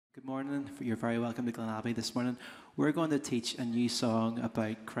Good morning. You're very welcome to Glenabbey this morning. We're going to teach a new song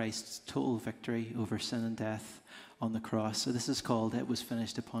about Christ's total victory over sin and death on the cross. So this is called "It Was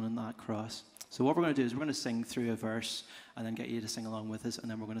Finished Upon that Cross." So what we're going to do is we're going to sing through a verse and then get you to sing along with us, and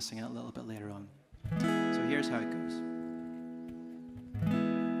then we're going to sing it a little bit later on. So here's how it goes.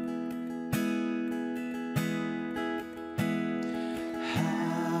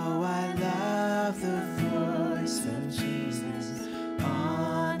 How I love the voice of Jesus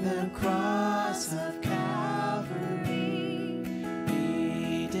on the cross of Calvary.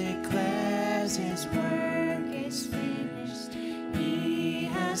 He declares his work is finished. He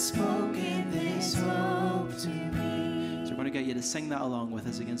has spoken this hope to me. So we're going to get you to sing that along with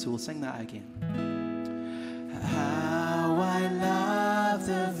us again. So we'll sing that again. How I love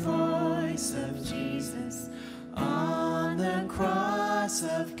the voice of Jesus on the cross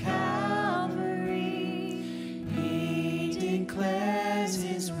of Calvary. He declares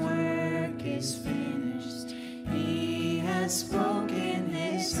his work is finished. He has spoken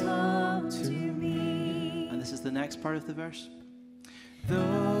his hope to me. And this is the next part of the verse.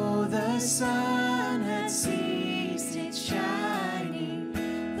 Though the sun had ceased its shining,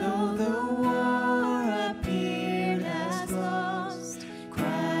 though the war appeared as lost,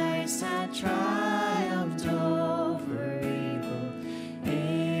 Christ had triumphed over evil.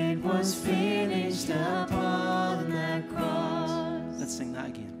 It was finished upon that cross. Let's sing that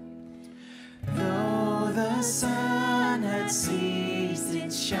again. Though the sun had ceased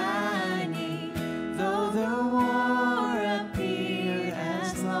its shining, though the war appeared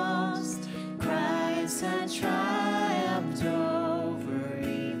as lost, Christ had triumphed over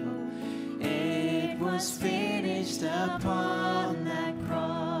evil. It was finished upon that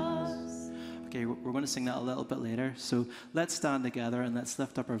cross. Okay, we're going to sing that a little bit later. So let's stand together and let's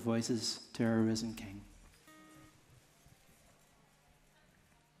lift up our voices to our risen King.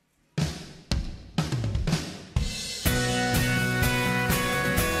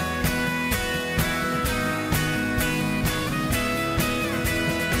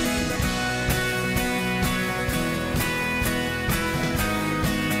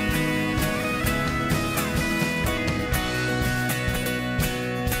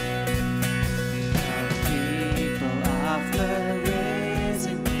 People of the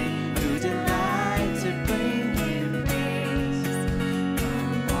risen King, who delights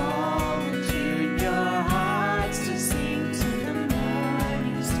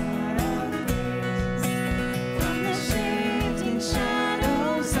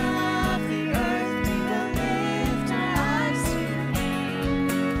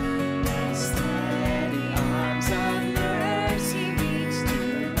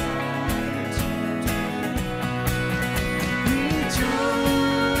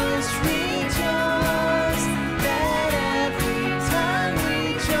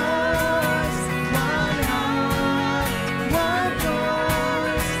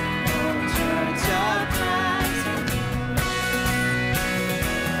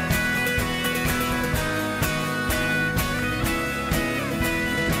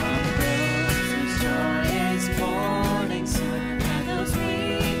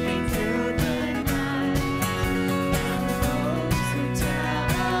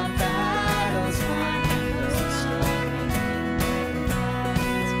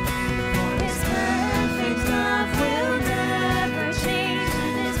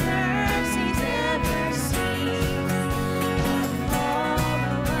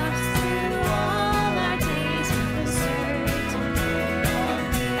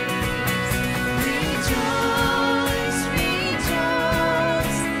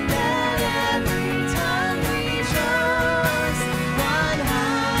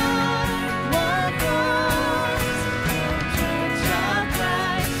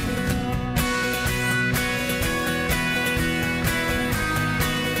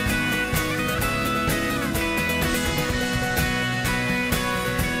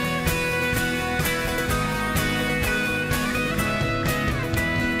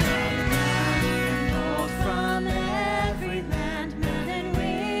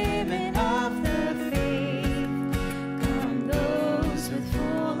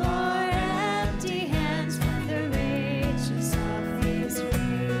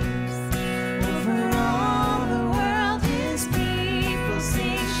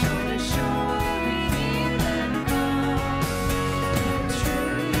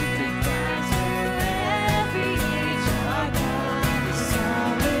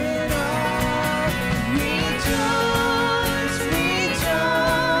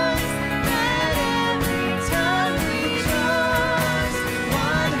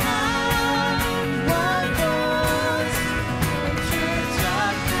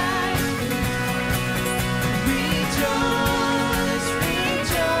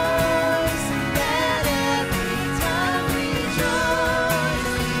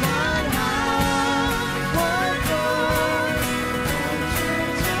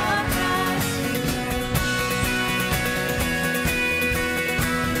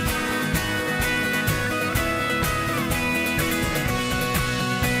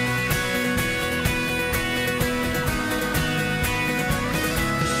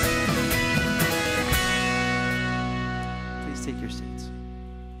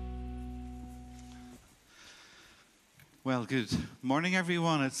Well, good morning,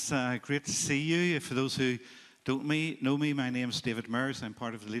 everyone. It's great to see you. For those who don't know me, my name is David Mers. I'm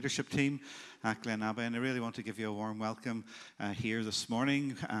part of the leadership team at Glenabbey, and I really want to give you a warm welcome here this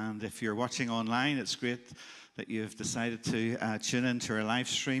morning. And if you're watching online, it's great that you've decided to tune into our live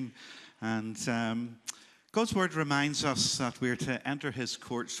stream. And God's word reminds us that we're to enter his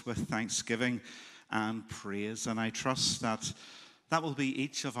courts with thanksgiving and praise. And I trust that that will be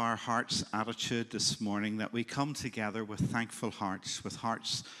each of our hearts' attitude this morning, that we come together with thankful hearts, with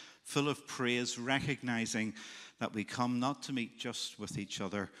hearts full of praise, recognizing that we come not to meet just with each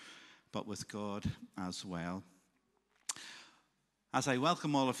other, but with God as well. As I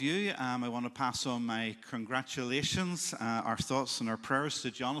welcome all of you, I want to pass on my congratulations, our thoughts and our prayers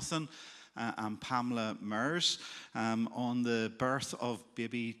to Jonathan and Pamela Mers on the birth of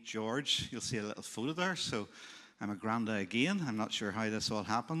baby George. You'll see a little photo there, so I'm a granda again. I'm not sure how this all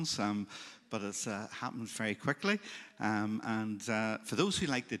happens, but it's happened very quickly. For those who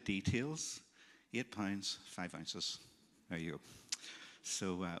like the details, 8 pounds, 5 ounces. There you go.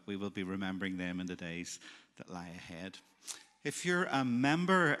 So we will be remembering them in the days that lie ahead. If you're a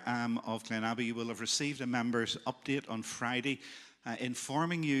member of Glenabbey, you will have received a member's update on Friday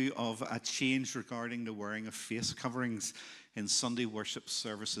informing you of a change regarding the wearing of face coverings in Sunday worship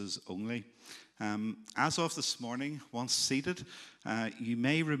services only. As of this morning, once seated, you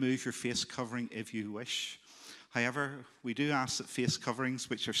may remove your face covering if you wish. However, we do ask that face coverings,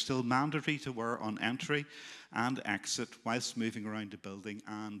 which are still mandatory to wear on entry and exit whilst moving around the building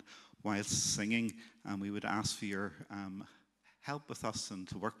and whilst singing, we would ask for your help with us and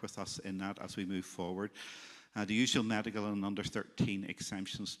to work with us in that as we move forward. The usual medical and under 13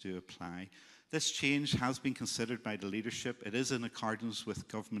 exemptions do apply. This change has been considered by the leadership. It is in accordance with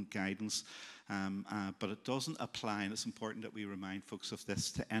government guidance, but it doesn't apply, and it's important that we remind folks of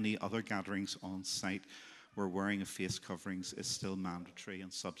this, to any other gatherings on site where wearing of face coverings is still mandatory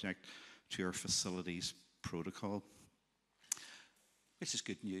and subject to our facilities protocol. Which is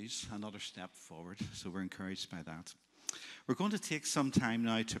good news, another step forward, so we're encouraged by that. We're going to take some time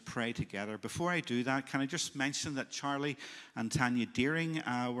now to pray together. Before I do that, can I just mention that Charlie and Tanya Deering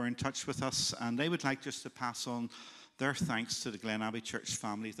were in touch with us, and they would like just to pass on their thanks to the Glenabbey Church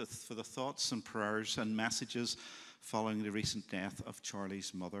family for the thoughts and prayers and messages following the recent death of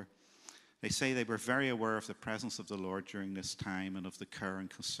Charlie's mother. They say they were very aware of the presence of the Lord during this time and of the care and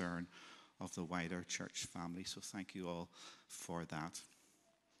concern of the wider church family. So thank you all for that.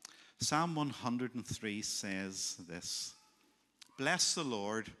 Psalm 103 says this: "Bless the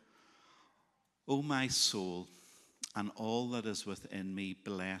Lord, O my soul, and all that is within me,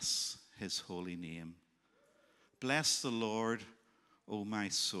 bless his holy name. Bless the Lord, O my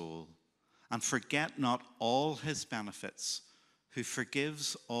soul, and forget not all his benefits, who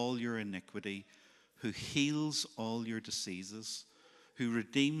forgives all your iniquity, who heals all your diseases, who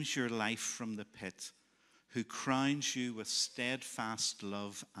redeems your life from the pit, who crowns you with steadfast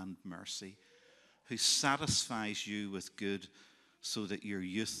love and mercy, who satisfies you with good so that your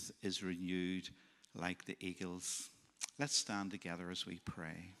youth is renewed like the eagles." Let's stand together as we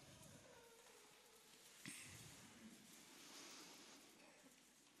pray.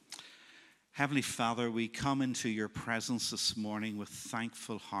 Heavenly Father, we come into your presence this morning with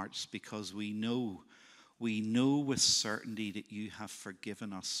thankful hearts because we know with certainty that you have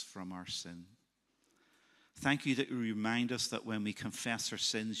forgiven us from our sin. Thank you that you remind us that when we confess our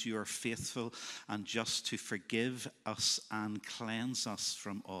sins, you are faithful and just to forgive us and cleanse us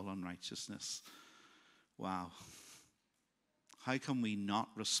from all unrighteousness. Wow. How can we not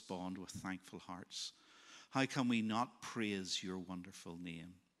respond with thankful hearts? How can we not praise your wonderful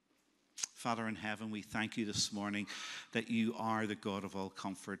name? Father in heaven, we thank you this morning that you are the God of all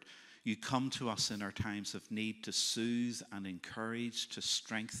comfort. You come to us in our times of need to soothe and encourage, to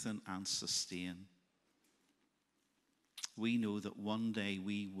strengthen and sustain. We know that one day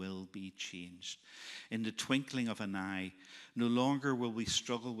we will be changed. In the twinkling of an eye, no longer will we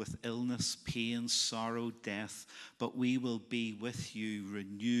struggle with illness, pain, sorrow, death, but we will be with you,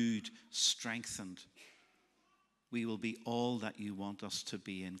 renewed, strengthened. We will be all that you want us to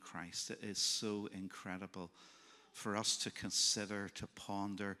be in Christ. It is so incredible for us to consider, to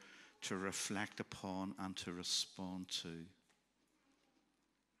ponder, to reflect upon, and to respond to.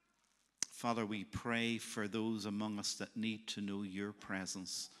 Father, we pray for those among us that need to know your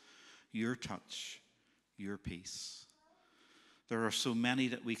presence, your touch, your peace. There are so many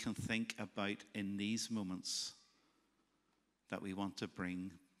that we can think about in these moments that we want to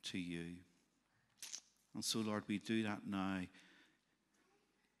bring to you. And so, Lord, we do that now.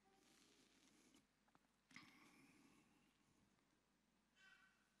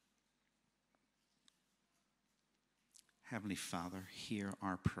 Heavenly Father, hear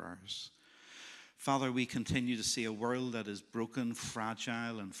our prayers. Father, we continue to see a world that is broken,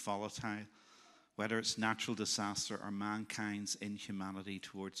 fragile, and volatile. Whether it's natural disaster or mankind's inhumanity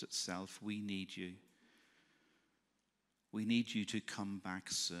towards itself, we need you. We need you to come back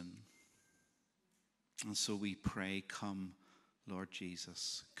soon. And so we pray, come, Lord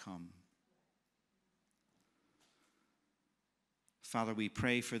Jesus, come. Father, we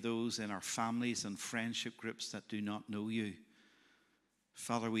pray for those in our families and friendship groups that do not know you.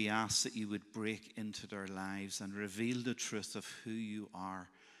 Father, we ask that you would break into their lives and reveal the truth of who you are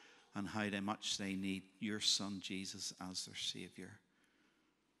and how much they need your Son, Jesus, as their Savior.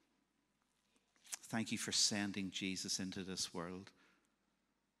 Thank you for sending Jesus into this world.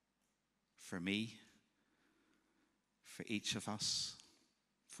 For me, for each of us,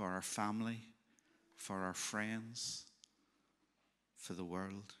 for our family, for our friends, for the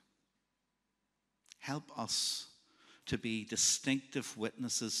world. Help us to be distinctive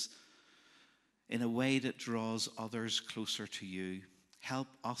witnesses in a way that draws others closer to you. Help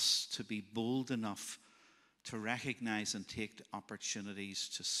us to be bold enough to recognize and take the opportunities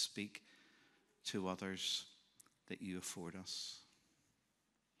to speak to others that you afford us.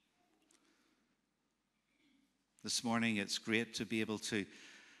 This morning, it's great to be able to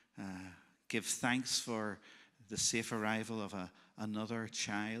give thanks for the safe arrival of another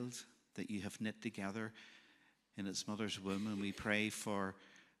child that you have knit together in its mother's womb. And we pray for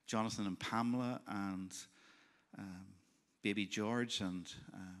Jonathan and Pamela and baby George and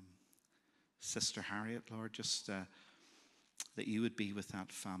Sister Harriet, Lord, just that you would be with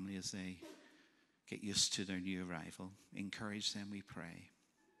that family as they get used to their new arrival. Encourage them, we pray.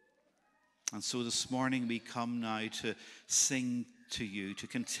 And so this morning we come now to sing to you, to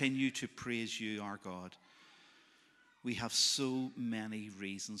continue to praise you, our God. We have so many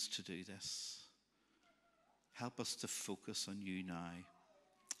reasons to do this. Help us to focus on you now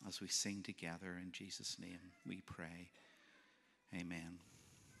as we sing together. In Jesus' name we pray. Amen.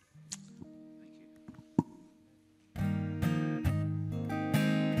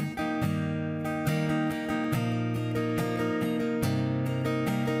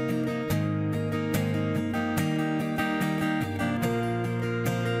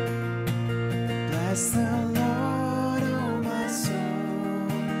 Bless the Lord, oh my soul,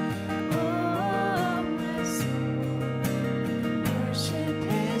 worship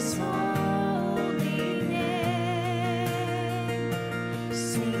his holy name.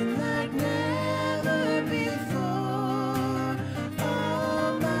 Sing like never before,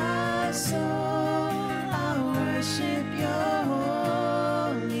 oh my soul, I worship your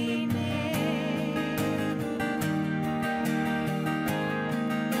holy name.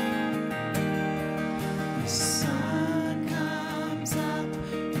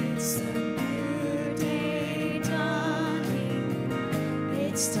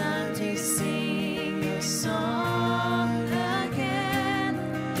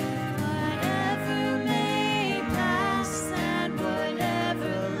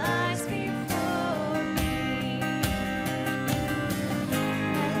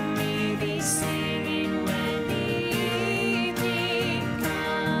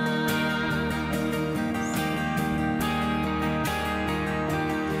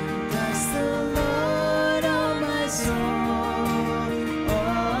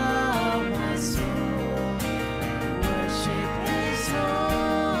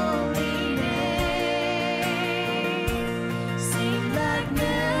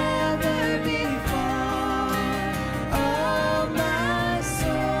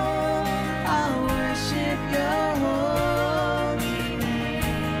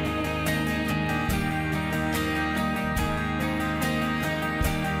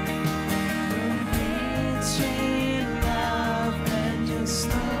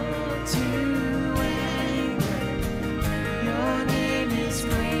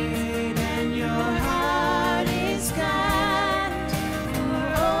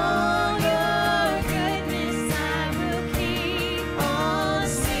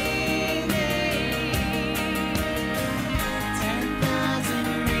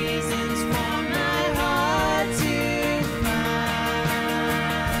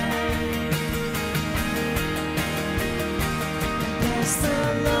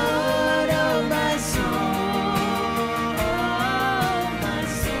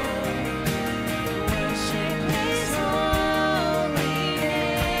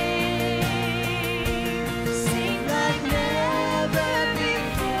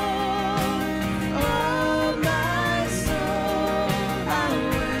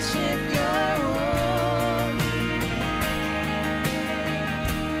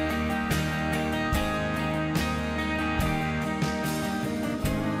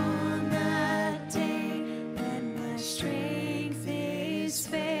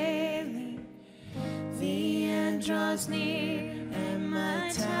 draws near and my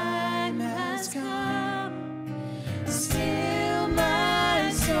time has come. Still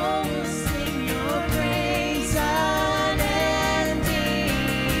my soul will sing your praise unending.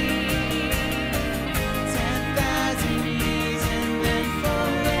 10,000 years and then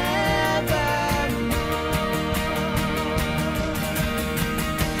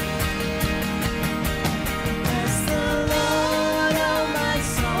bless the Lord, oh my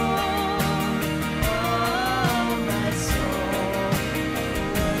soul,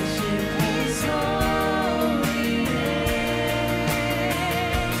 worship His holy name.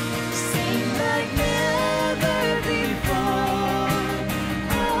 Sing like never before,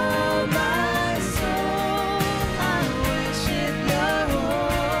 oh my soul, I worship Your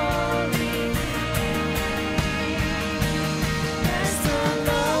holy name. Bless the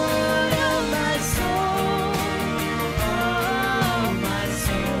Lord, oh my soul,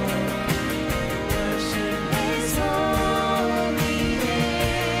 worship His holy name.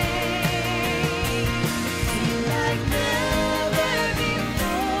 Sing like never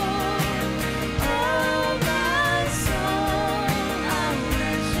before, oh my soul, I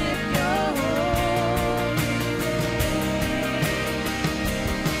worship Your holy name.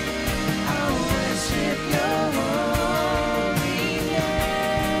 I worship Your holy name.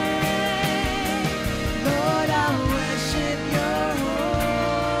 Lord, I worship Your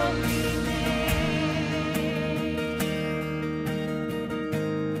holy name.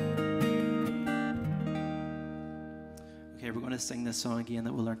 Okay, we're going to sing this song again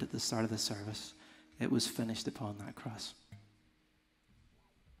that we learned at the start of the service. It was finished upon that cross.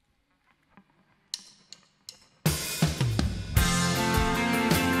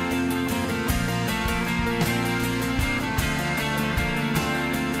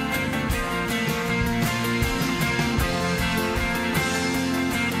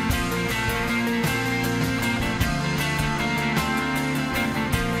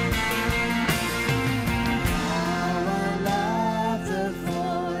 How I love the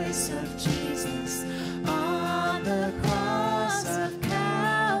voice of Jesus on the cross of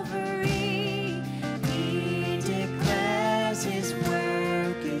Calvary. He declares His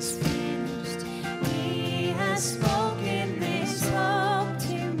work is finished. He has spoken this hope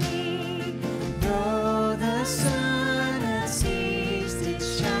to me. Though the sun has ceased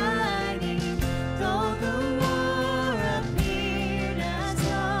its shining, though the war appeared as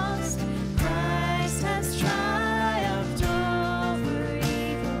lost, Christ has triumphed over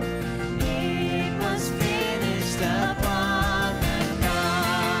evil. It was finished upon the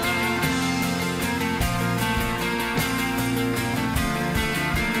cross.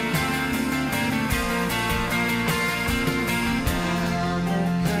 Now the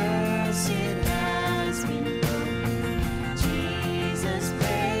curse it has been broken. Jesus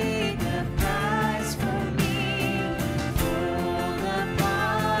paid the price for me. For the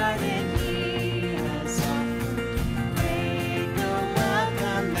pardon He has offered, great the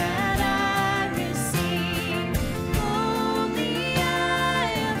welcome that I receive. Boldly I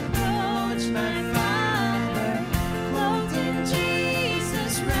approach my Father, clothed in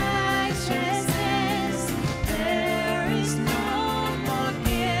Jesus' righteousness. There is no more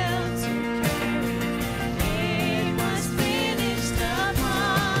guilt to carry. It was finished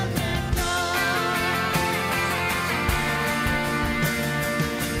upon the cross.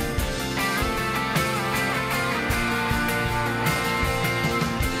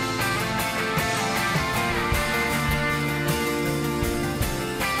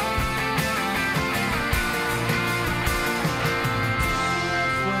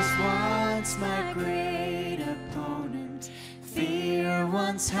 Death was once my great opponent. Fear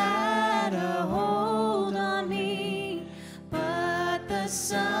once had a hold on me. But the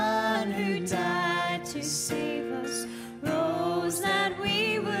Son who died to save us rose that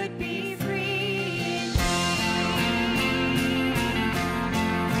we would be free indeed.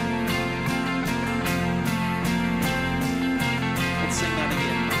 Let's sing that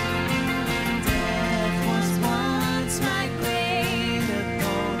again. Death was once my great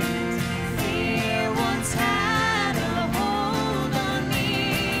opponent. Fear once had a hold on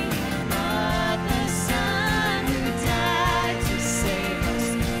me. But the Son who died to save us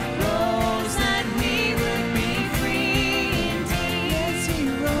rose that we would be free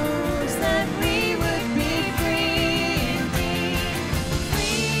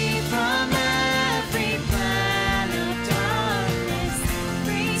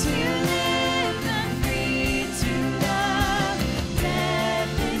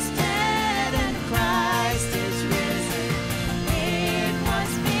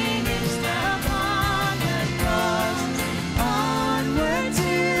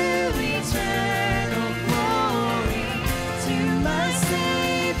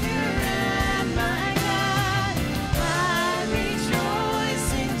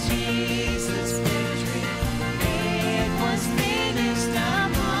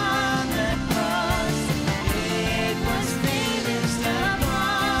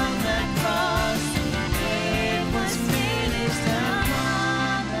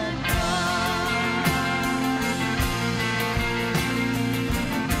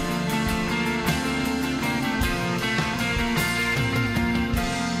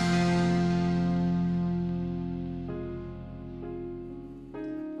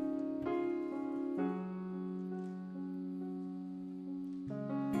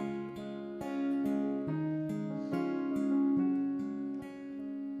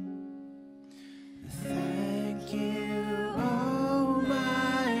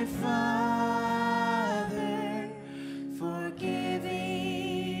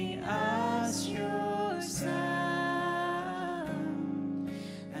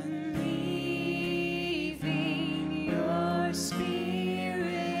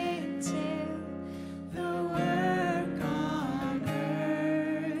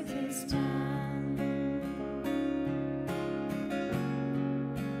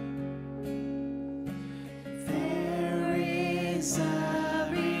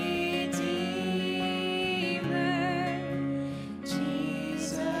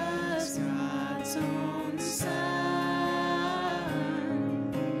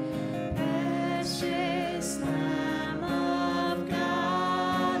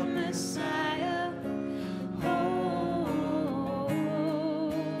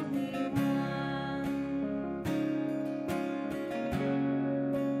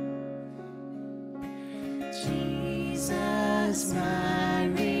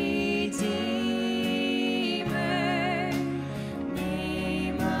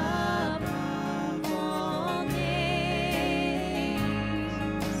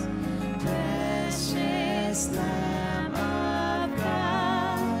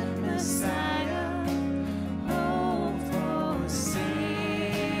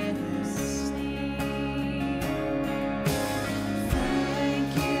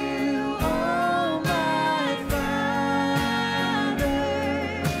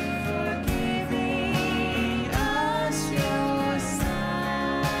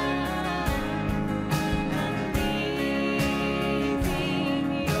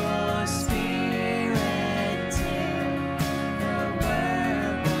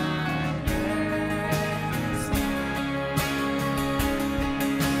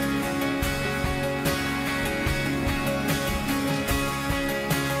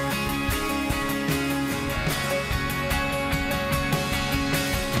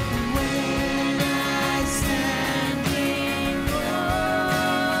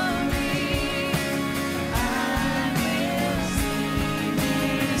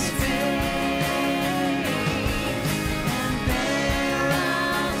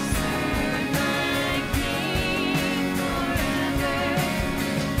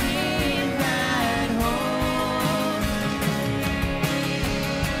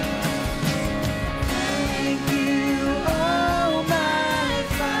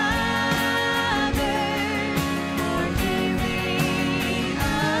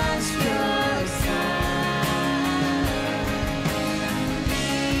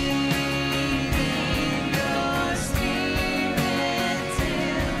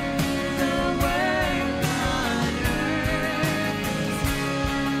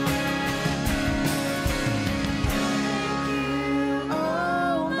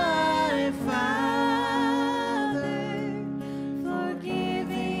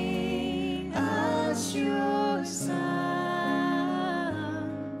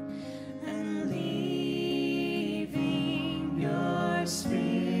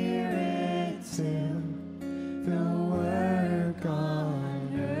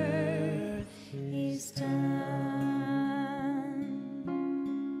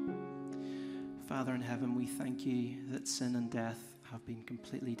Father in heaven, we thank you that sin and death have been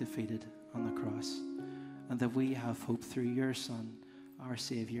completely defeated on the cross, and that we have hope through your Son, our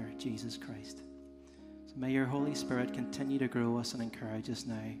Savior, Jesus Christ. So may your Holy Spirit continue to grow us and encourage us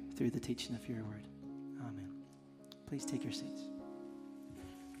now through the teaching of your word. Amen. Please take your seats.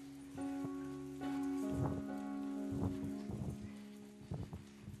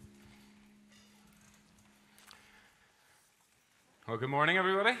 Well, good morning,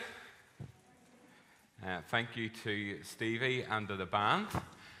 everybody. Thank you to Stevie and to the band.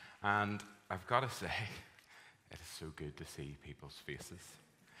 And I've got to say, it is so good to see people's faces.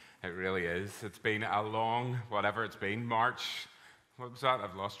 It really is. It's been a long, whatever it's been, March, what was that?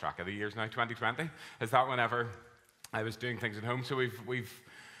 I've lost track of the years now, 2020? Is that whenever I was doing things at home? So we've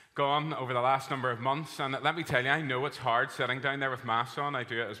gone over the last number of months. And let me tell you, I know it's hard sitting down there with masks on. I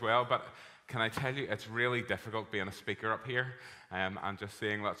do it as well. But can I tell you, it's really difficult being a speaker up here and just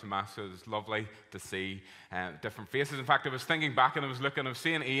seeing lots of masks. So it's lovely to see different faces. In fact, I was thinking back and I was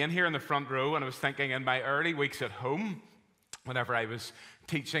seeing Ian here in the front row, and I was thinking in my early weeks at home, whenever I was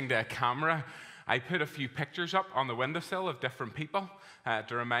teaching to a camera, I put a few pictures up on the windowsill of different people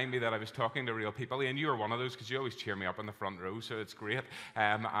to remind me that I was talking to real people. And you were one of those because you always cheer me up in the front row, so it's great.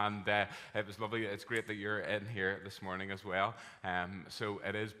 It was lovely. It's great that you're in here this morning as well. So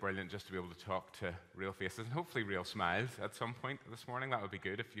it is brilliant just to be able to talk to real faces and hopefully real smiles at some point this morning. That would be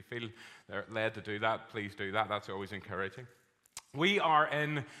good. If you feel they're led to do that, please do that. That's always encouraging. We are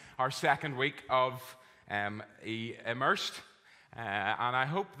in our second week of Immersed. And I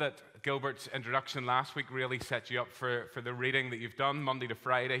hope that Gilbert's introduction last week really set you up for the reading that you've done Monday to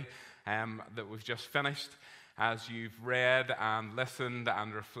Friday that we've just finished. As you've read and listened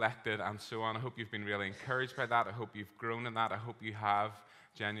and reflected and so on, I hope you've been really encouraged by that. I hope you've grown in that. I hope you have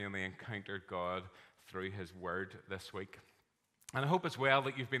genuinely encountered God through His Word this week. And I hope as well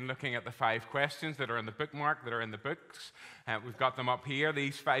that you've been looking at the 5 questions that are in the bookmark, that are in the books. We've got them up here,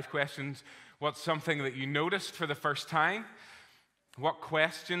 these 5 questions. What's something that you noticed for the first time? What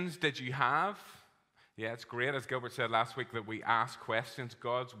questions did you have? Yeah, it's great, as Gilbert said last week, that we ask questions.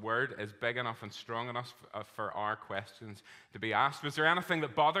 God's word is big enough and strong enough for our questions to be asked. Was there anything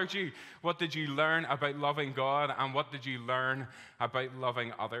that bothered you? What did you learn about loving God, and what did you learn about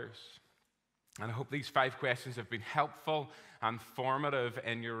loving others? And I hope these 5 questions have been helpful and formative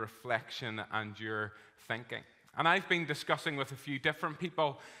in your reflection and your thinking. And I've been discussing with a few different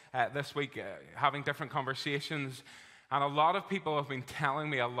people this week, having different conversations. And a lot of people have been telling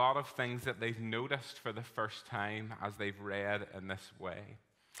me a lot of things that they've noticed for the first time as they've read in this way.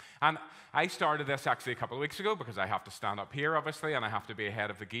 And I started this actually a couple of weeks ago because I have to stand up here, obviously, and I have to be ahead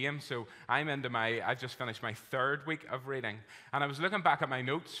of the game. So I've just finished my 3rd week of reading. And I was looking back at my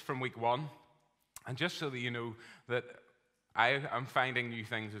notes from week 1. And just so that you know that I am finding new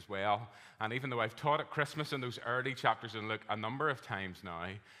things as well. And even though I've taught at Christmas in those early chapters in Luke a number of times now,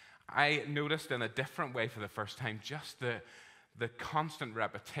 I noticed in a different way for the first time just the constant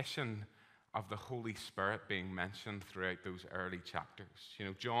repetition of the Holy Spirit being mentioned throughout those early chapters. You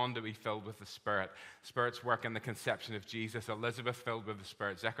know, John to be filled with the Spirit, Spirit's work in the conception of Jesus, Elizabeth filled with the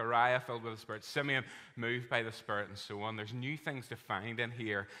Spirit, Zechariah filled with the Spirit, Simeon moved by the Spirit, and so on. There's new things to find in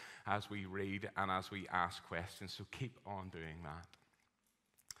here as we read and as we ask questions, so keep on doing that.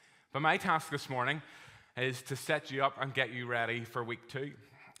 But my task this morning is to set you up and get you ready for week 2.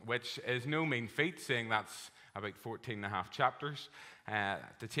 Which is no mean feat, seeing that's about 14 and a half chapters,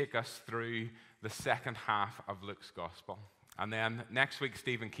 to take us through the second half of Luke's Gospel. And then next week,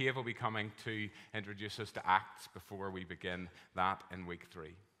 Stephen Cave will be coming to introduce us to Acts before we begin that in week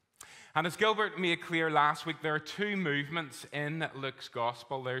 3. And as Gilbert made clear last week, there are 2 movements in Luke's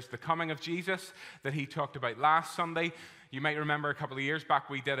Gospel. There's the coming of Jesus that he talked about last Sunday. You might remember a couple of years back,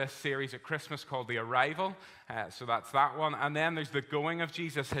 we did a series at Christmas called The Arrival. So that's that one. And then there's the going of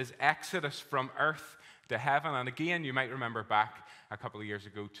Jesus, his exodus from earth to heaven. And again, you might remember back a couple of years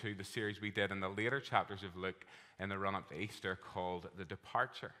ago to the series we did in the later chapters of Luke in the run-up to Easter called The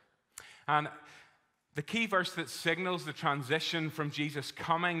Departure. And the key verse that signals the transition from Jesus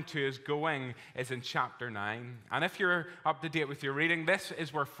coming to his going is in chapter 9. And if you're up to date with your reading, this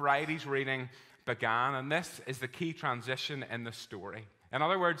is where Friday's reading began, and this is the key transition in the story. In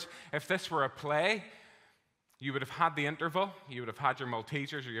other words, if this were a play, you would have had the interval, you would have had your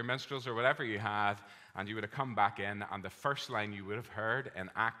Maltesers or your minstrels or whatever you had, and you would have come back in, and the first line you would have heard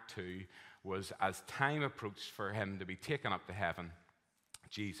in Act 2 was, as time approached for him to be taken up to heaven,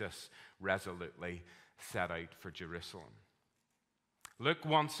 Jesus resolutely set out for Jerusalem. Luke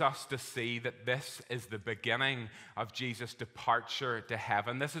wants us to see that this is the beginning of Jesus' departure to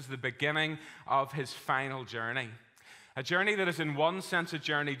heaven. This is the beginning of his final journey. A journey that is in one sense a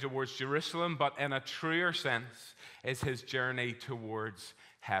journey towards Jerusalem, but in a truer sense is his journey towards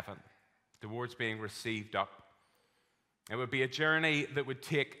heaven, towards being received up. It would be a journey that would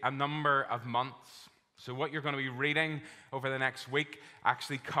take a number of months. So what you're going to be reading over the next week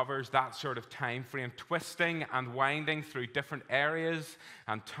actually covers that sort of time frame, twisting and winding through different areas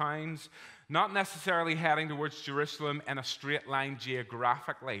and towns, not necessarily heading towards Jerusalem in a straight line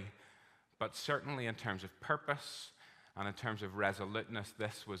geographically, but certainly in terms of purpose and in terms of resoluteness.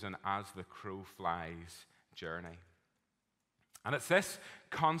 This was an as the crow flies journey. And it's this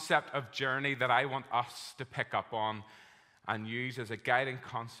concept of journey that I want us to pick up on and use as a guiding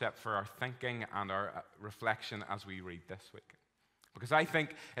concept for our thinking and our reflection as we read this week. Because I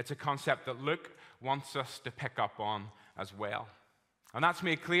think it's a concept that Luke wants us to pick up on as well. And that's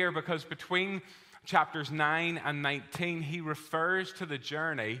made clear because between chapters 9 and 19, he refers to the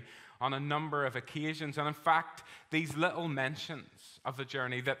journey on a number of occasions. And in fact, these little mentions of the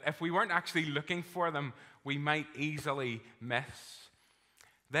journey that if we weren't actually looking for them, we might easily miss.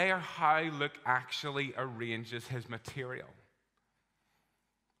 They are how Luke actually arranges his material.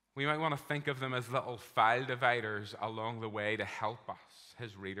 We might want to think of them as little file dividers along the way to help us,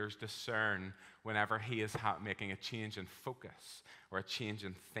 his readers, discern whenever he is making a change in focus or a change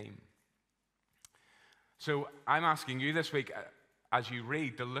in theme. So I'm asking you this week, as you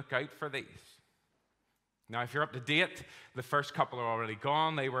read, to look out for these. Now, if you're up to date, the first couple are already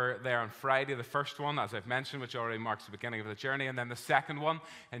gone. They were there on Friday, the first one, as I've mentioned, which already marks the beginning of the journey. And then the second one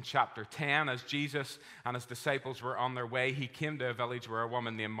in chapter 10, as Jesus and his disciples were on their way, he came to a village where a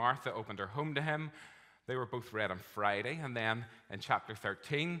woman named Martha opened her home to him. They were both read on Friday. And then in chapter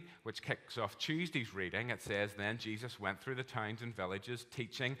 13, which kicks off Tuesday's reading, it says, then Jesus went through the towns and villages,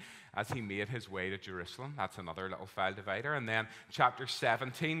 teaching as he made his way to Jerusalem. That's another little file divider. And then chapter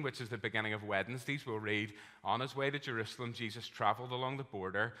 17, which is the beginning of Wednesdays, we'll read, on his way to Jerusalem, Jesus traveled along the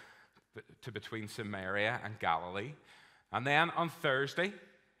border to between Samaria and Galilee. And then on Thursday,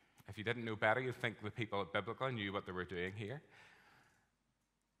 if you didn't know better, you'd think the people at Biblical knew what they were doing here.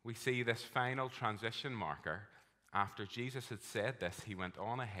 We see this final transition marker. After Jesus had said this, he went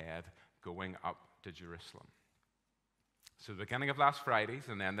on ahead, going up to Jerusalem. So the beginning of last Friday's,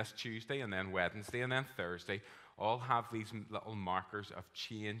 and then this Tuesday, and then Wednesday, and then Thursday, all have these little markers of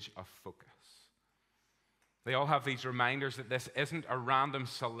change of focus. They all have these reminders that this isn't a random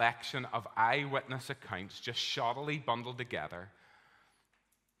selection of eyewitness accounts just shoddily bundled together,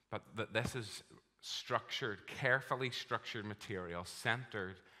 but that this is structured, carefully structured material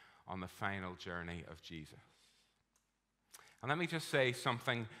centered on the final journey of Jesus. And let me just say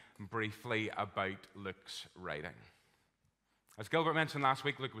something briefly about Luke's writing. As Gilbert mentioned last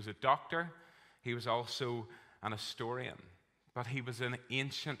week, Luke was a doctor. He was also an historian, but he was an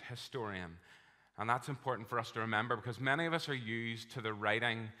ancient historian. And that's important for us to remember because many of us are used to the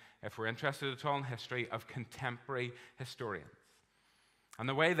writing, if we're interested at all in history, of contemporary historians. And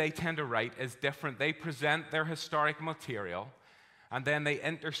the way they tend to write is different. They present their historic material and then they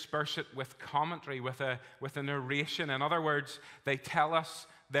intersperse it with commentary, with a narration. In other words, they tell us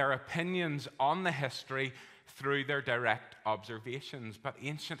their opinions on the history through their direct observations. But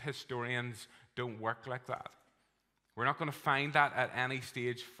ancient historians don't work like that. We're not going to find that at any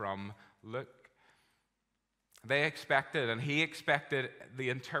stage from Luke. They expected, and he expected,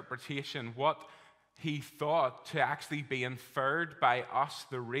 the interpretation, what he thought to actually be inferred by us,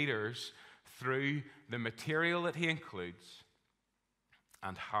 the readers, through the material that he includes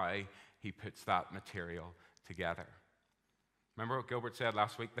and how he puts that material together. Remember what Gilbert said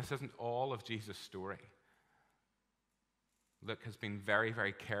last week? This isn't all of Jesus' story. Luke has been very,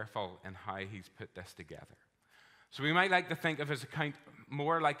 very careful in how he's put this together. So we might like to think of his account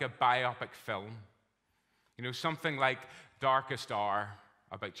more like a biopic film. You know, something like Darkest Hour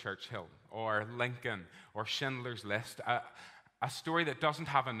about Churchill, or Lincoln, or Schindler's List. A story that doesn't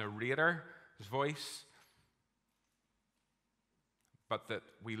have a narrator's voice, but that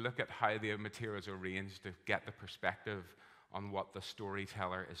we look at how the material is arranged to get the perspective on what the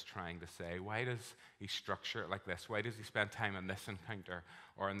storyteller is trying to say. Why does he structure it like this? Why does he spend time in this encounter,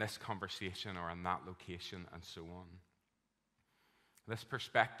 or in this conversation, or in that location, and so on? This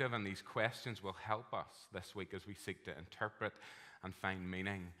perspective and these questions will help us this week as we seek to interpret and find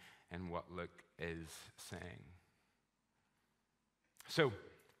meaning in what Luke is saying. So,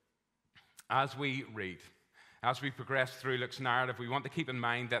 as we read, as we progress through Luke's narrative, we want to keep in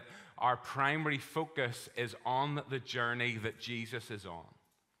mind that our primary focus is on the journey that Jesus is on.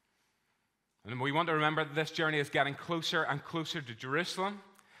 And we want to remember that this journey is getting closer and closer to Jerusalem,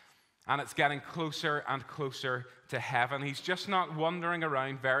 and it's getting closer and closer to heaven. He's just not wandering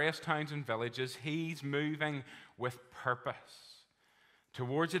around various towns and villages. He's moving with purpose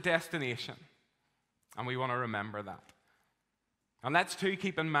towards a destination. And we want to remember that. And let's too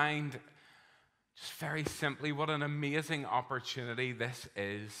keep in mind, just very simply, what an amazing opportunity this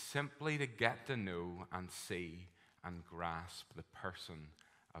is, simply to get to know and see and grasp the person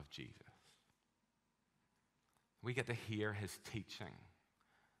of Jesus. We get to hear his teaching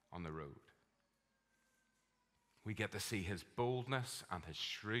on the road. We get to see his boldness and his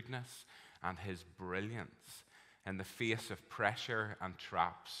shrewdness and his brilliance in the face of pressure and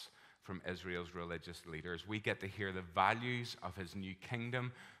traps from Israel's religious leaders. We get to hear the values of his new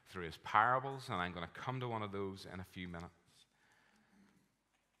kingdom through his parables, and I'm going to come to one of those in a few minutes.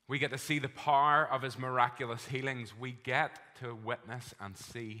 We get to see the power of his miraculous healings. We get to witness and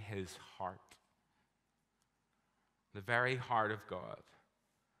see his heart, the very heart of God,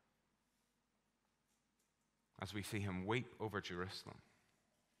 as we see him weep over Jerusalem,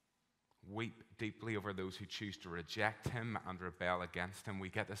 weep deeply over those who choose to reject him and rebel against him. We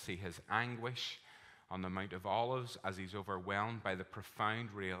get to see his anguish on the Mount of Olives as he's overwhelmed by the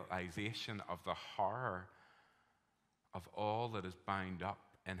profound realization of the horror of all that is bound up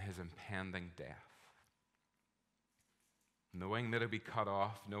in his impending death. Knowing that he'll be cut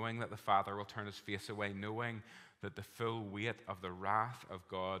off, knowing that the Father will turn his face away, knowing that the full weight of the wrath of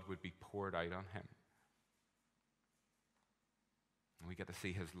God would be poured out on him. And we get to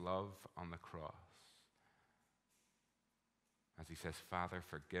see his love on the cross as he says, Father,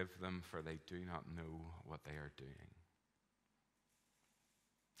 forgive them, for they do not know what they are doing.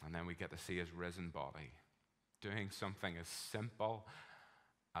 And then we get to see his risen body doing something as simple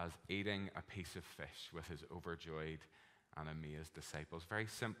as eating a piece of fish with his overjoyed and amazed disciples. Very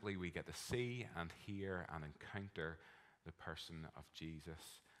simply, we get to see and hear and encounter the person of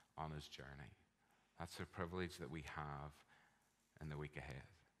Jesus on his journey. That's a privilege that we have in the week ahead.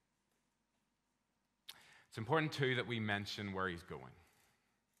 It's important, too, that we mention where he's going.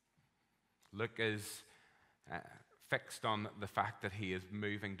 Luke is fixed on the fact that he is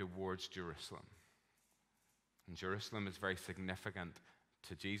moving towards Jerusalem. And Jerusalem is very significant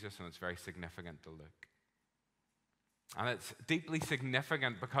to Jesus, and it's very significant to Luke. And it's deeply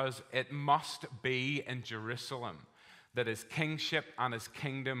significant because it must be in Jerusalem that his kingship and his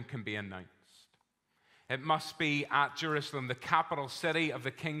kingdom can be announced. It must be at Jerusalem, the capital city of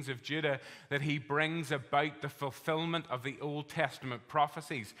the kings of Judah, that he brings about the fulfillment of the Old Testament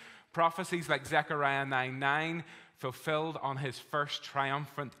prophecies. Prophecies like Zechariah 9:9, fulfilled on his first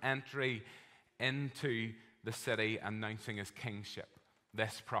triumphant entry into the city, announcing his kingship.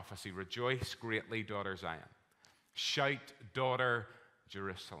 This prophecy, rejoice greatly, daughter Zion. Shout, daughter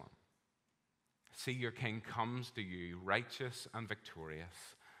Jerusalem. See, your king comes to you, righteous and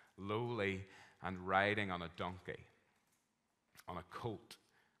victorious, lowly and riding on a donkey, on a colt,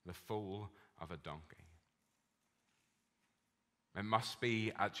 the foal of a donkey. It must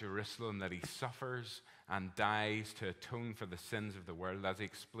be at Jerusalem that he suffers and dies to atone for the sins of the world, as he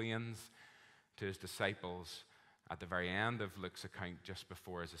explains to his disciples at the very end of Luke's account just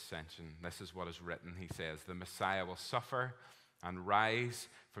before his ascension. This is what is written. He says, the Messiah will suffer and rise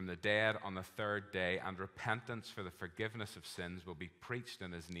from the dead on the third day, and repentance for the forgiveness of sins will be preached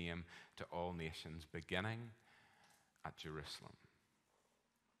in his name to all nations, beginning at Jerusalem.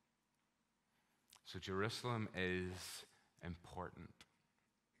 So Jerusalem is important.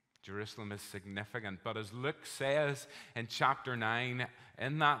 Jerusalem is significant. But as Luke says in chapter 9,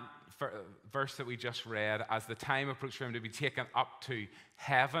 in that verse that we just read, as the time approached for him to be taken up to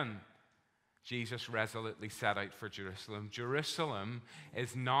heaven, Jesus resolutely set out for Jerusalem. Jerusalem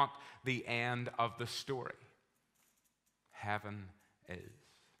is not the end of the story. Heaven is.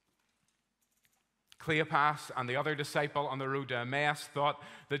 Cleopas and the other disciple on the road to Emmaus thought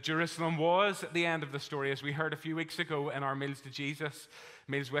that Jerusalem was the end of the story, as we heard a few weeks ago in our Meals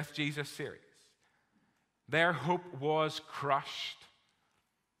with Jesus series. Their hope was crushed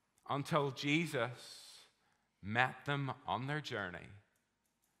until Jesus met them on their journey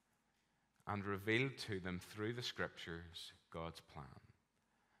and revealed to them through the scriptures God's plan.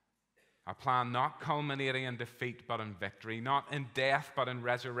 A plan not culminating in defeat but in victory, not in death but in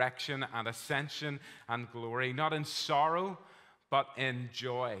resurrection and ascension and glory, not in sorrow but in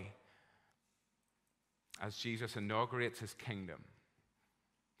joy, as Jesus inaugurates his kingdom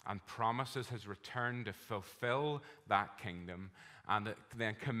and promises his return to fulfill that kingdom, and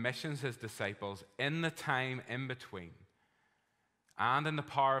then commissions his disciples in the time in between and in the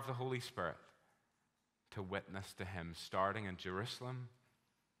power of the Holy Spirit to witness to him, starting in Jerusalem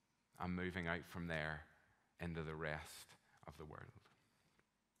and moving out from there into the rest of the world.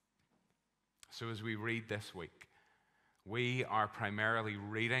 So as we read this week, We are primarily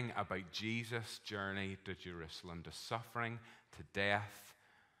reading about Jesus' journey to Jerusalem, to suffering, to death,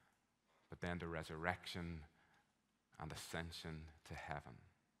 but then to resurrection and ascension to heaven.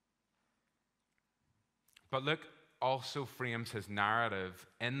 But Luke also frames his narrative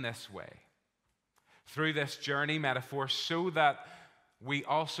in this way, through this journey metaphor, so that we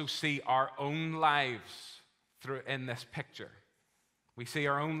also see our own lives in this picture. We see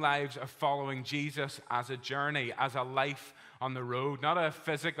our own lives of following Jesus as a journey, as a life on the road, not a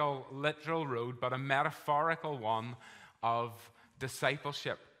physical, literal road, but a metaphorical one of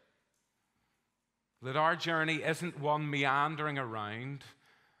discipleship. That our journey isn't one meandering around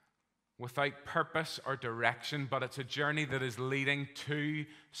without purpose or direction, but it's a journey that is leading to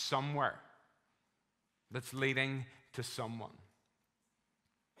somewhere, that's leading to someone.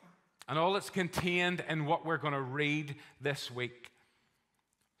 And all that's contained in what we're going to read this week.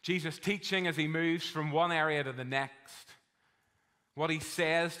 Jesus' teaching as he moves from one area to the next. What he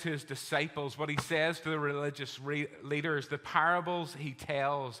says to his disciples, what he says to the religious leaders, the parables he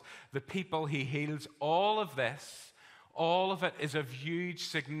tells, the people he heals, all of it is of huge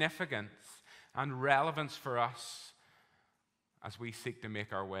significance and relevance for us as we seek to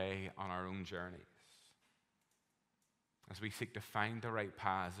make our way on our own journeys. As we seek to find the right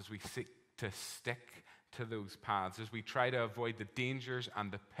paths, as we seek to stick to those paths, as we try to avoid the dangers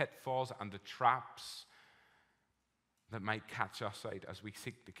and the pitfalls and the traps that might catch us out, as we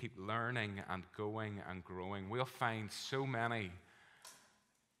seek to keep learning and going and growing, we'll find so many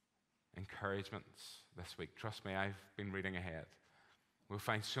encouragements this week. Trust me, I've been reading ahead. We'll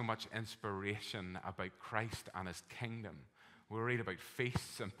find so much inspiration about Christ and his kingdom. We'll read about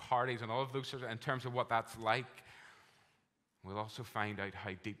feasts and parties and all of those sorts of, in terms of what that's like. We'll also find out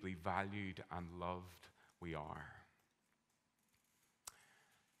how deeply valued and loved we are.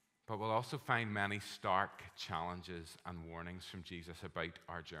 But we'll also find many stark challenges and warnings from Jesus about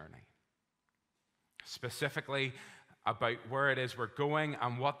our journey. Specifically, about where it is we're going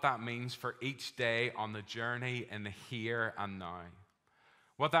and what that means for each day on the journey in the here and now.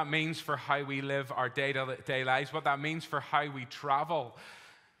 What that means for how we live our day-to-day lives, what that means for how we travel.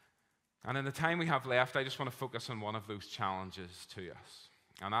 And in the time we have left, I just want to focus on one of those challenges to us.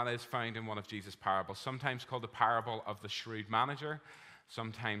 And that is found in one of Jesus' parables, sometimes called the parable of the shrewd manager,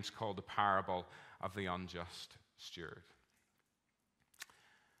 sometimes called the parable of the unjust steward.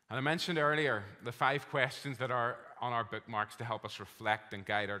 And I mentioned earlier the 5 questions that are on our bookmarks to help us reflect and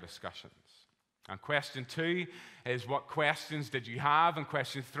guide our discussions. And question 2 is, what questions did you have? And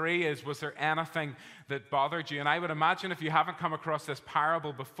question 3 is, was there anything that bothered you? And I would imagine if you haven't come across this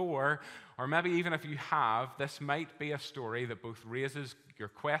parable before, or maybe even if you have, this might be a story that both raises your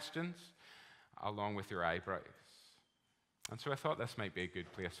questions along with your eyebrows. And so I thought this might be a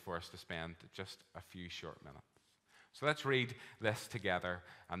good place for us to spend just a few short minutes. So let's read this together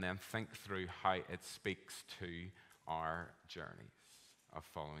and then think through how it speaks to our journeys of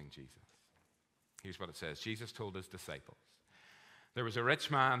following Jesus. Here's what it says. Jesus told his disciples, "There was a rich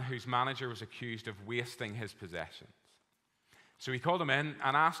man whose manager was accused of wasting his possessions. So he called him in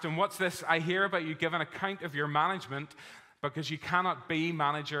and asked him, 'What's this I hear about you? Give an account of your management, because you cannot be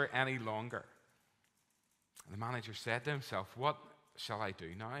manager any longer.' And the manager said to himself, 'What shall I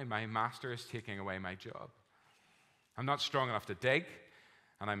do now? My master is taking away my job. I'm not strong enough to dig,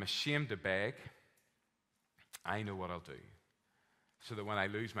 and I'm ashamed to beg. I know what I'll do, so that when I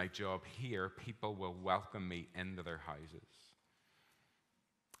lose my job here, people will welcome me into their houses.'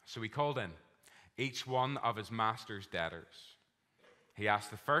 So he called in each one of his master's debtors. He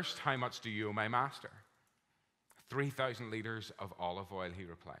asked the first, 'How much do you owe my master?' 3,000 liters of olive oil,' he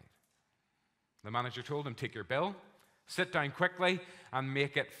replied. The manager told him, 'Take your bill, sit down quickly, and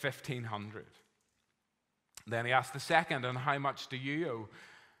make it 1,500. Then he asked the second, 'And how much do you owe?'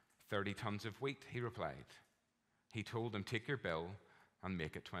 30 tons of wheat,' he replied. He told him, 'Take your bill and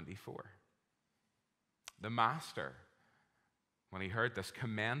make it 24. The master, when he heard this,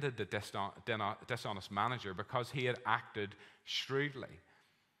 commended the dishonest manager because he had acted shrewdly.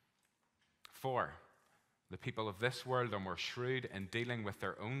 For the people of this world are more shrewd in dealing with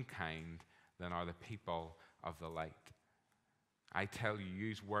their own kind than are the people of the light. I tell you,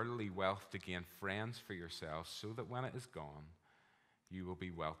 use worldly wealth to gain friends for yourselves, so that when it is gone, you will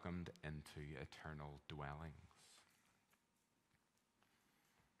be welcomed into eternal dwellings.'"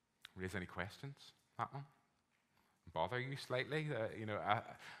 Raise any questions? That one? Bother you slightly?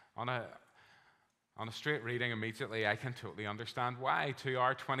 On a straight reading immediately, I can totally understand why. To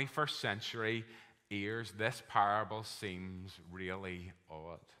our 21st century ears, this parable seems really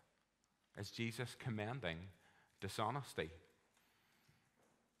odd. Is Jesus commending dishonesty?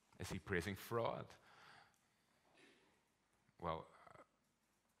 Is he praising fraud? Well,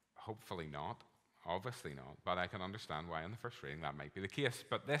 hopefully not. Obviously not. But I can understand why in the first reading that might be the case.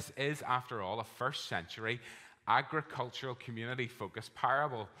 But this is, after all, a first century agricultural community-focused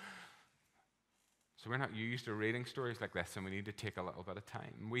parable. So we're not used to reading stories like this, and we need to take a little bit of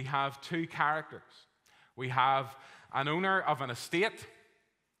time. We have two characters. We have an owner of an estate,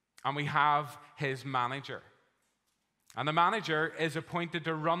 and we have his manager. And the manager is appointed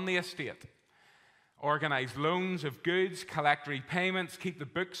to run the estate, organize loans of goods, collect repayments, keep the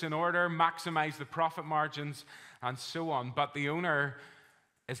books in order, maximize the profit margins, and so on. But the owner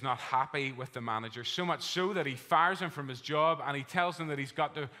is not happy with the manager, so much so that he fires him from his job, and he tells him that he's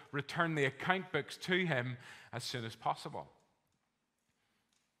got to return the account books to him as soon as possible.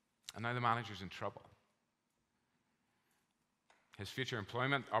 And now the manager's in trouble. His future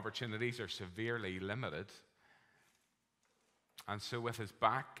employment opportunities are severely limited. And so with his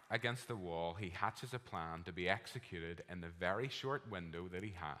back against the wall, he hatches a plan to be executed in the very short window that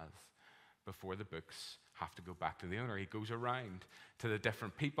he has before the books have to go back to the owner. He goes around to the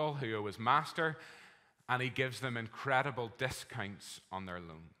different people who owe his master, and he gives them incredible discounts on their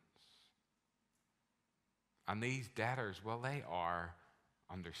loans. And these debtors, well, they are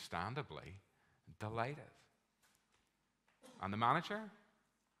understandably delighted. And the manager?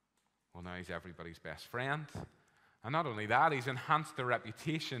 Well, now he's everybody's best friend. And not only that, he's enhanced the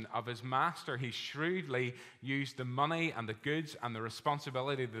reputation of his master. He shrewdly used the money and the goods and the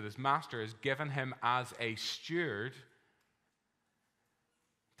responsibility that his master has given him as a steward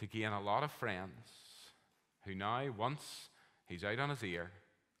to gain a lot of friends who now, once he's out on his ear,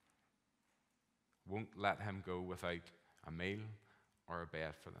 won't let him go without a meal or a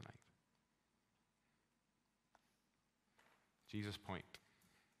bed for the night. Jesus' point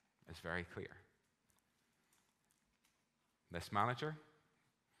is very clear. This manager,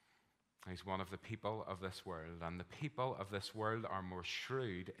 he's one of the people of this world, and the people of this world are more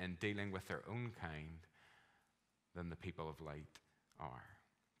shrewd in dealing with their own kind than the people of light are.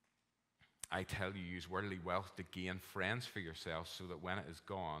 I tell you, use worldly wealth to gain friends for yourselves, so that when it is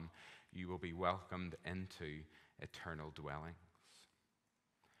gone, you will be welcomed into eternal dwellings.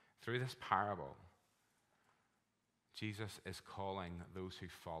 Through this parable, Jesus is calling those who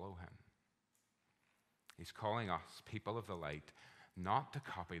follow him. He's calling us, people of the light, not to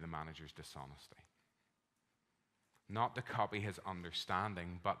copy the manager's dishonesty, not to copy his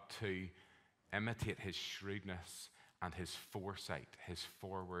understanding, but to imitate his shrewdness and his foresight, his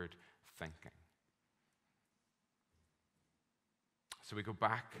forward thinking. So we go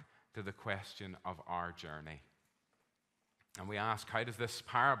back to the question of our journey. And we ask, how does this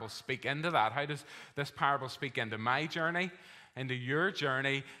parable speak into that? How does this parable speak into my journey, into your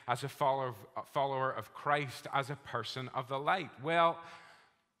journey as a follower of Christ, as a person of the light? Well,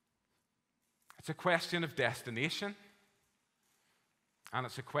 it's a question of destination, and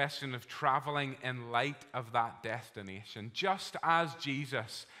it's a question of traveling in light of that destination. Just as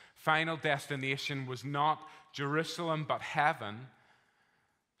Jesus' final destination was not Jerusalem but heaven,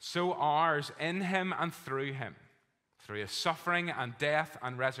 so ours, in him and through him, through his suffering and death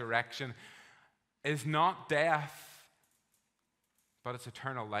and resurrection, is not death, but it's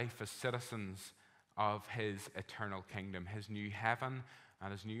eternal life as citizens of his eternal kingdom, his new heaven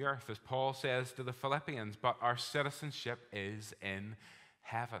and his new earth. As Paul says to the Philippians, but our citizenship is in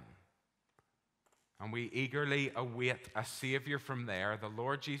heaven. And we eagerly await a Savior from there, the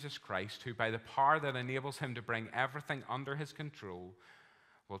Lord Jesus Christ, who by the power that enables him to bring everything under his control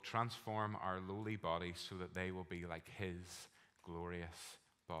will transform our lowly bodies so that they will be like his glorious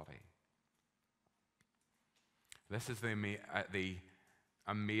body. This is the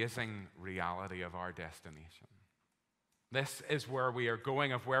amazing reality of our destination. This is where we are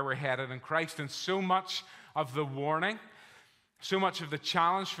going, of where we're headed in Christ. And so much of the warning, so much of the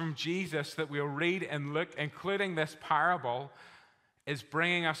challenge from Jesus that we'll read in Luke, including this parable, is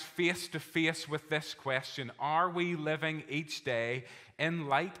bringing us face to face with this question: are we living each day in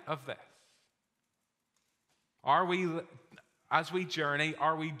light of this? Are we, as we journey,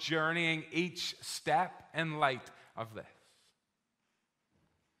 are we journeying each step in light of this?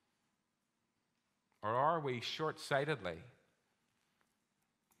 Or are we short-sightedly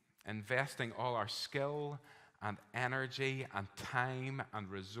investing all our skill and energy and time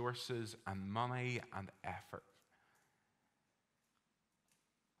and resources and money and effort,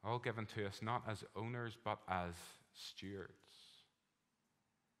 all given to us not as owners but as stewards?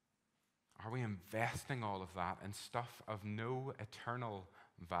 Are we investing all of that in stuff of no eternal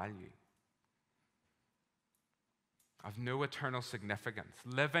value, of no eternal significance,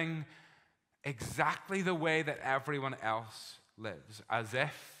 living exactly the way that everyone else lives, as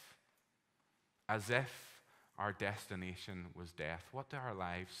if our destination was death, what do our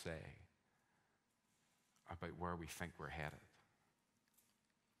lives say about where we think we're headed?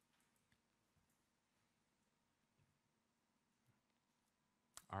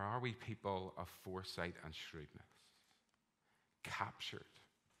 Or are we people of foresight and shrewdness,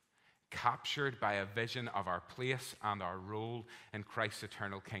 captured by a vision of our place and our role in Christ's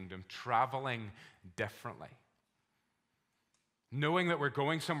eternal kingdom, traveling differently, knowing that we're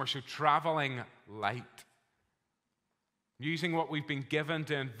going somewhere, so traveling light, using what we've been given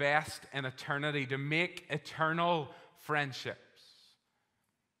to invest in eternity, to make eternal friendships,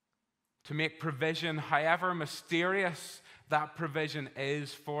 to make provision, however mysterious that provision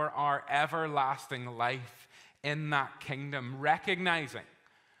is, for our everlasting life in that kingdom,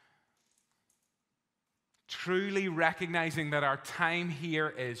 truly recognizing that our time here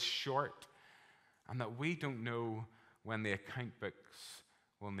is short and that we don't know when the account books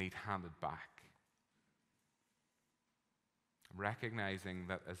will need handed back. Recognizing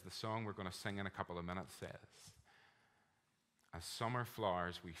that, as the song we're going to sing in a couple of minutes says, as summer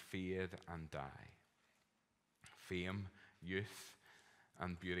flowers we fade and die. Fame, youth,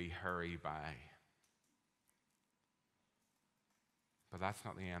 and beauty hurry by. But that's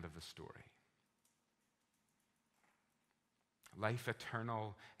not the end of the story. Life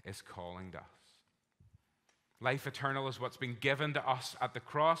eternal is calling to us. Life eternal is what's been given to us at the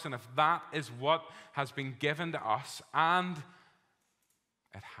cross, and if that is what has been given to us, and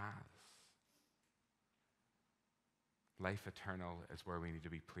it has, life eternal is where we need to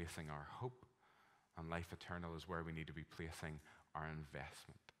be placing our hope, and life eternal is where we need to be placing our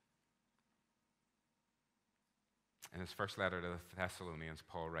investment. In his first letter to the Thessalonians,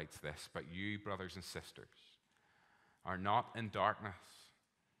 Paul writes this: "But you, brothers and sisters, are not in darkness,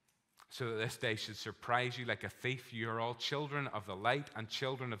 so that this day should surprise you like a thief. You are all children of the light and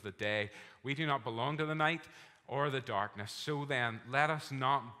children of the day. We do not belong to the night or the darkness. So then, let us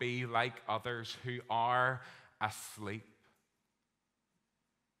not be like others who are asleep,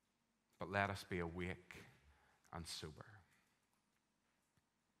 but let us be awake and sober."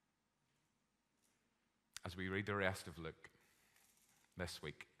 As we read the rest of Luke this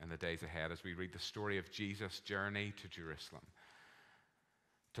week and the days ahead, as we read the story of Jesus' journey to Jerusalem,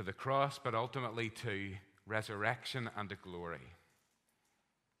 to the cross, but ultimately to resurrection and to glory,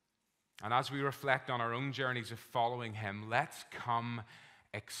 and as we reflect on our own journeys of following him, let's come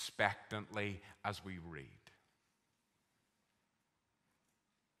expectantly as we read.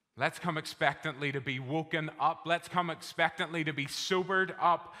 Let's come expectantly to be woken up. Let's come expectantly to be sobered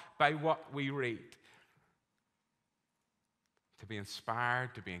up by what we read. To be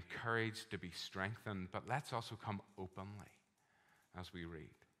inspired, to be encouraged, to be strengthened, but let's also come openly as we read.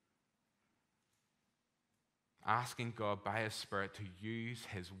 Asking God by his Spirit to use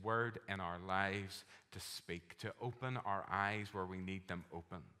his word in our lives to speak, to open our eyes where we need them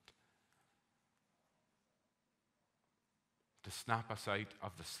opened, to snap us out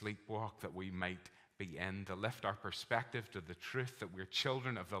of the sleepwalk that we might be in, to lift our perspective to the truth that we're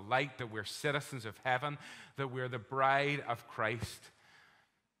children of the light, that we're citizens of heaven, that we're the bride of Christ,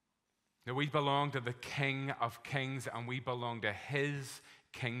 that we belong to the King of Kings and we belong to his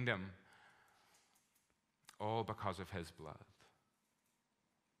kingdom, all because of his blood.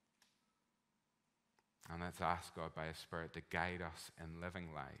 And let's ask God by his Spirit to guide us in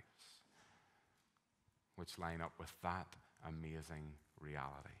living lives which line up with that amazing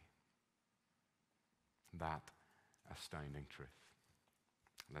reality, that astounding truth.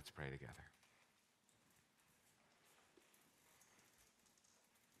 Let's pray together.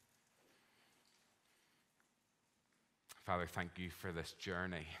 Father, thank you for this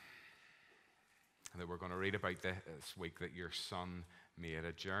journey that we're going to read about this week that your Son made,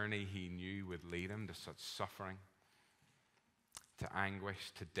 a journey he knew would lead him to such suffering, to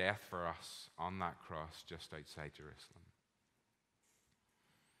anguish, to death for us on that cross just outside Jerusalem.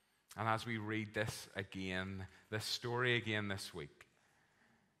 And as we read this again, this story again this week,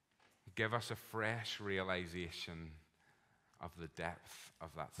 give us a fresh realization of the depth of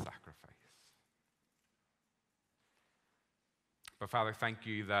that sacrifice. But Father, thank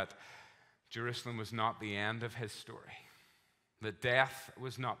you that Jerusalem was not the end of his story, that death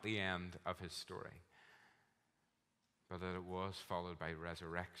was not the end of his story, but that it was followed by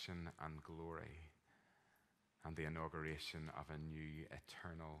resurrection and glory and the inauguration of a new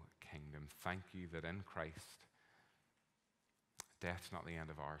eternal kingdom. Thank you that in Christ, death's not the end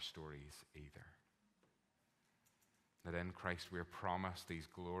of our stories either. That in Christ we're promised these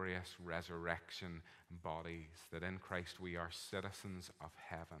glorious resurrection bodies, that in Christ we are citizens of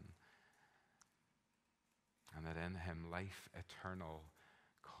heaven, and that in him life eternal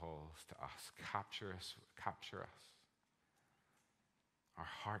calls to us. Capture us, our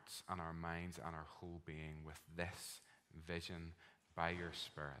hearts and our minds and our whole being with this vision by your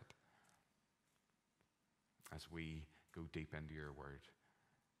Spirit as we go deep into your word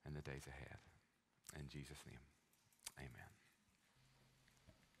in the days ahead. In Jesus' name, amen.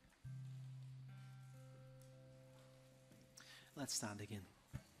 Let's stand again.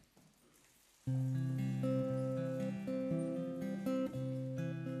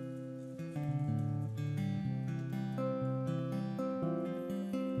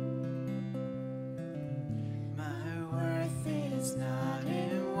 My worth is not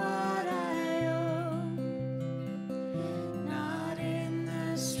in what I own, not in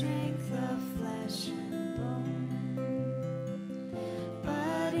the strength of flesh and bone,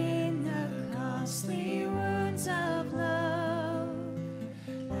 but in the costly wounds of love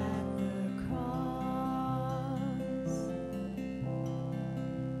at the cross.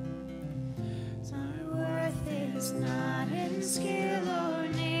 My worth is not in skill or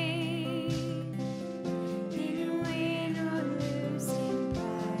name, in win or lose, in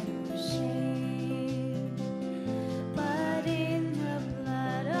pride or shame, but in the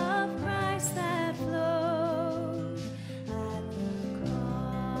blood of Christ that flowed at the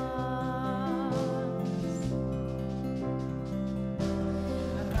cross.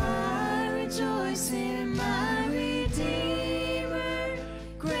 I rejoice in my Redeemer,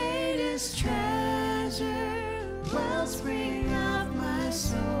 greatest treasure, wellspring of my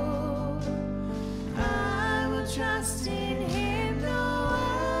soul. I will trust in him, no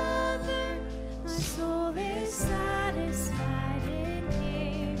other. My soul is satisfied in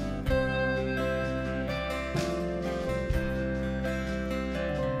him.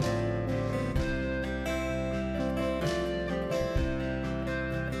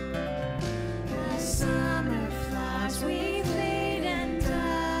 As summer flowers we fade and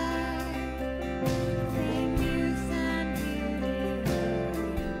die, fame, youth, and beauty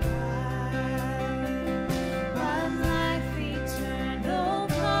hurry by. But life eternal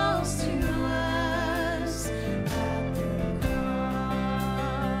calls to us at the cross.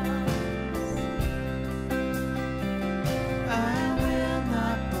 I will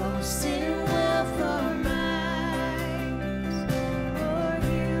not boast in wealth or might, or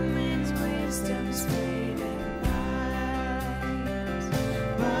human's wisdom's fading light,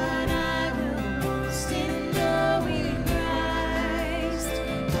 but I will boast in knowing Christ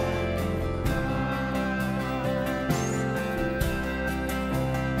at the cross.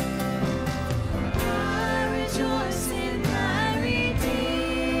 I rejoice in my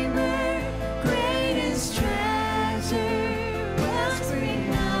Redeemer, greatest treasure, wellspring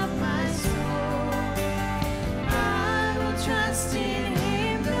of my soul. I will trust in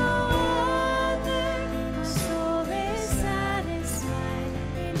him, no other. My soul is satisfied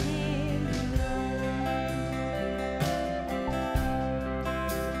in him alone.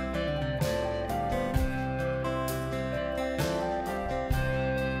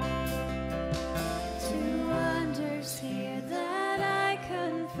 To wonders here that I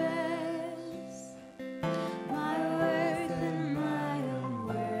confess my worth and my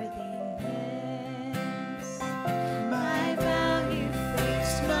unworthiness, my value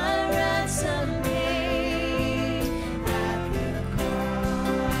fixed, my ransom paid at the cross.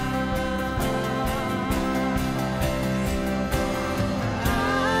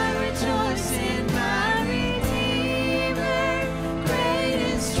 I rejoice in my Redeemer,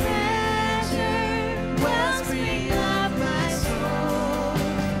 greatest treasure, wellspring of my soul.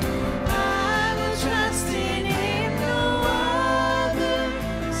 I will trust in him, no other.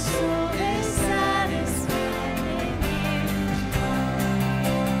 My soul is satisfied in him.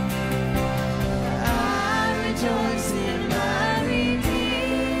 I rejoice in my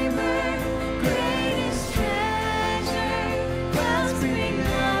Redeemer, greatest treasure, wellspring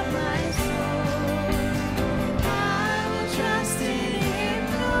of my soul. I will trust in him,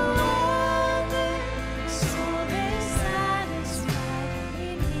 no other. My soul is satisfied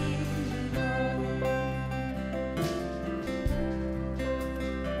in him alone.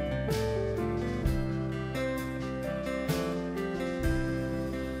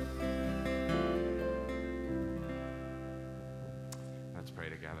 Let's pray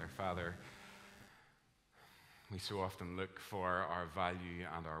together. Father, we so often look for our value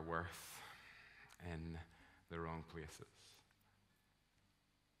and our worth in the wrong places.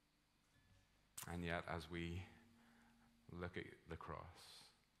 And yet, as we look at the cross,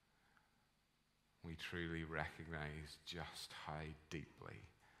 we truly recognize just how deeply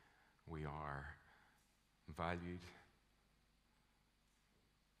we are valued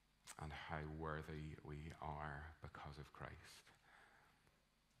and how worthy we are because of Christ.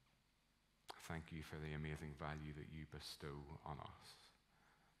 Thank you for the amazing value that you bestow on us.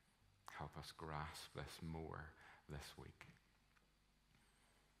 Help us grasp this more this week.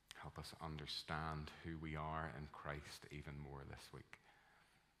 Help us understand who we are in Christ even more this week.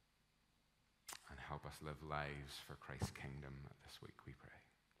 And help us live lives for Christ's kingdom this week, we pray.